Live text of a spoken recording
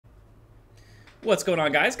What's going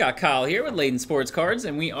on, guys? Got Kyle here with LaytonSportsCards,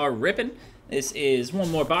 and we are ripping. This is one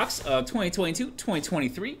more box of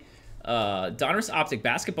 2022-2023 Donruss Optic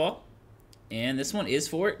Basketball. And this one is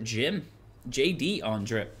for Jim. JD on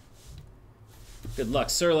drip. Good luck,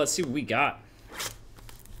 sir. Let's see what we got.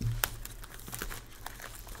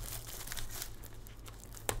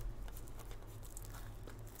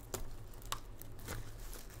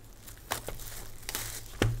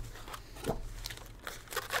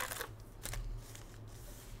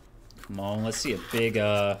 Come on, let's see a big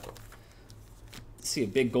gold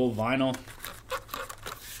vinyl.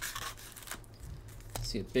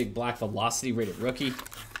 See a big black velocity rated rookie.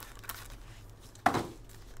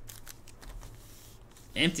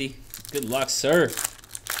 Empty. Good luck, sir.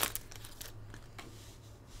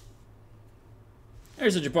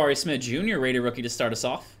 There's a Jabari Smith Jr. rated rookie to start us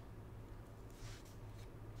off.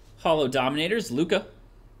 Hollow Dominators, Luka.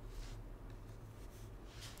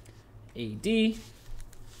 AD.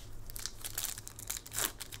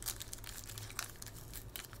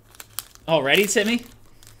 Already, Timmy?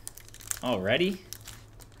 Already?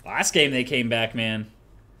 Last game they came back, man.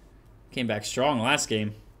 Came back strong last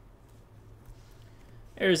game.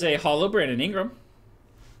 There's a hollow Brandon Ingram.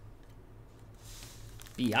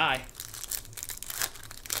 BI.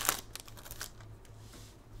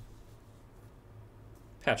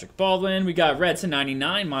 Patrick Baldwin. We got red to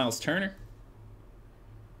 99, Miles Turner.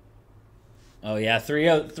 Oh, yeah,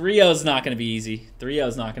 3-0. 3-0's not going to be easy.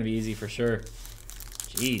 3-0's not going to be easy for sure.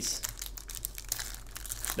 Jeez.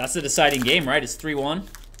 That's the deciding game, right? It's 3-1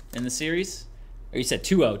 in the series. Or you said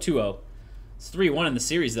 2-0, 2-0. It's 3-1 in the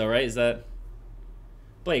series, though, right? Is that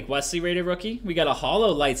Blake Wesley rated rookie? We got a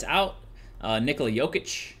hollow lights out. Nikola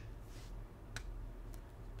Jokic.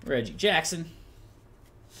 Reggie Jackson.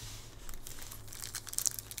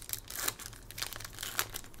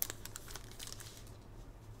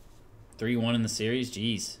 (3-1) in the series.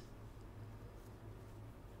 Jeez.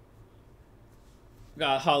 We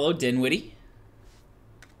got hollow Dinwiddie.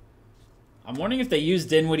 I'm wondering if they use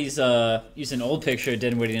Dinwiddie's, use an old picture of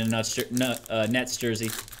Dinwiddie in a Nets jersey.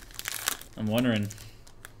 I'm wondering.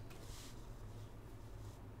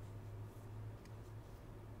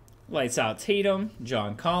 Lights out Tatum,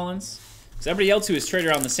 John Collins. Because everybody else who was traded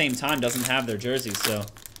around the same time doesn't have their jersey, so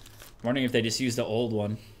I'm wondering if they just used the old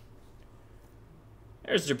one.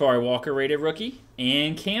 There's Jabari Walker rated rookie.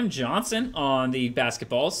 And Cam Johnson on the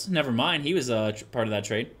basketballs. Never mind, he was part of that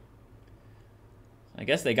trade. I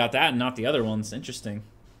guess they got that and not the other ones. Interesting.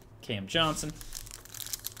 Cam Johnson.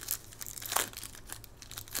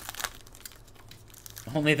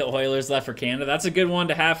 Only the Oilers left for Canada. That's a good one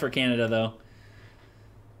to have for Canada, though.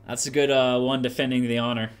 That's a good one defending the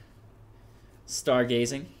honor.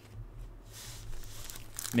 Stargazing.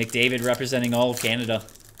 McDavid representing all of Canada.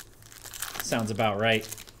 Sounds about right.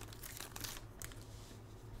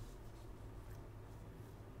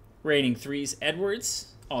 Rating 3s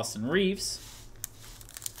Edwards. Austin Reeves.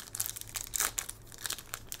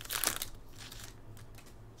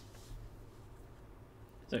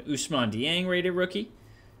 So Ousmane Dieng rated rookie.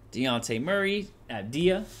 Deontay Murray.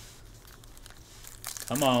 Abdia.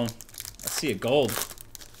 Come on. Let's see a gold.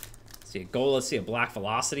 Let's see a gold. Let's see a black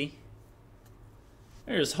velocity.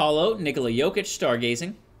 There's hollow Nikola Jokic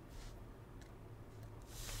stargazing.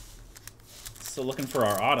 Still looking for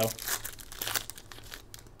our auto.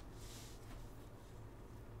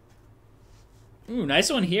 Ooh, nice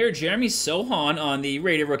one here. Jeremy Sohan on the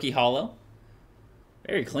rated rookie hollow.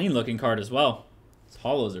 Very clean looking card as well. These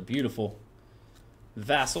hollows are beautiful.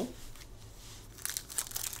 Vassell.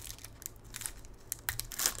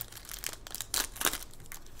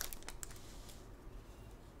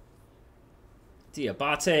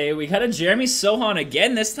 Diabate. We got a Jeremy Sohan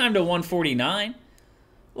again, this time to 149.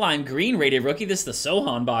 Lime green rated rookie. This is the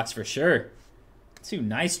Sohan box for sure. Two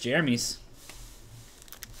nice Jeremys.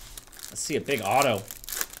 Let's see a big auto.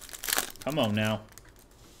 Come on now.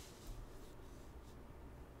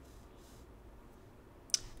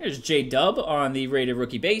 There's J-Dub on the rated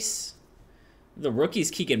rookie base. The rookie's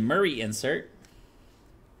Keegan Murray insert.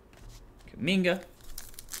 Kuminga.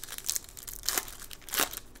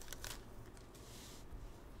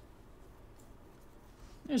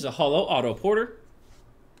 There's a hollow Otto Porter.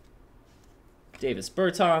 Davis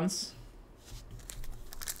Bertans.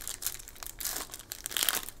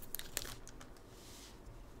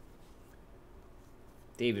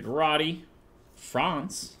 David Roddy.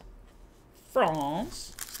 France.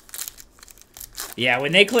 Yeah,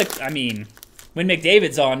 when they click, I mean, when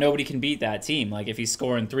McDavid's on, nobody can beat that team. Like, if he's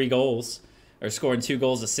scoring 3 goals, or scoring 2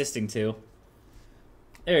 goals, assisting 2.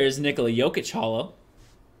 There's Nikola Jokic hollow.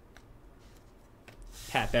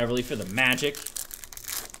 Pat Beverly for the Magic.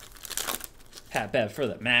 Pat Bev for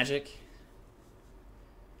the Magic.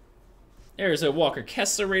 There's a Walker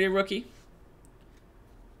Kessler rated rookie.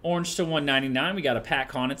 Orange to 199. We got a Pat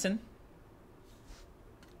Connaughton.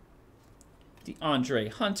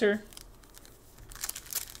 DeAndre Hunter.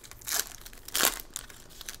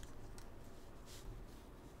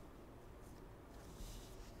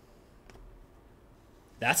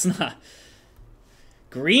 That's not...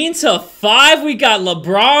 Green to 5. We got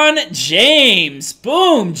LeBron James.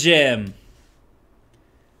 Boom, Jim.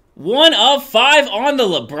 1 of 5 on the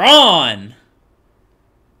LeBron.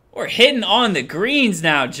 We're hitting on the greens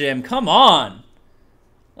now, Jim. Come on.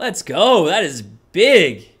 Let's go. That is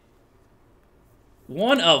big.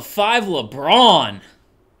 1 of 5 LeBron.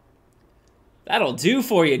 That'll do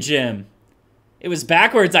for you, Jim. It was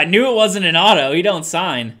backwards. I knew it wasn't an auto. He don't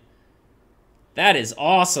sign. That is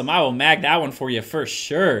awesome. I will mag that one for you for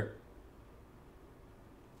sure.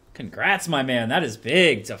 Congrats, my man. That is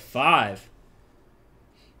big to 5.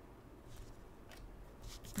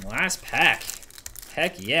 Last pack.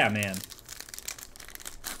 Heck yeah, man.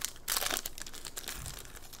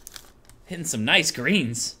 Hitting some nice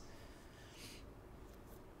greens.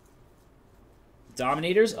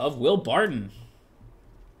 Dominators of Will Barton.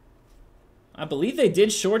 I believe they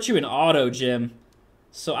did short you an auto, Jim.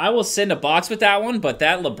 So I will send a box with that one, but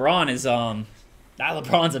that LeBron is that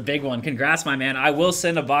LeBron's a big one. Congrats, my man. I will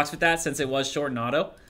send a box with that since it was short and auto.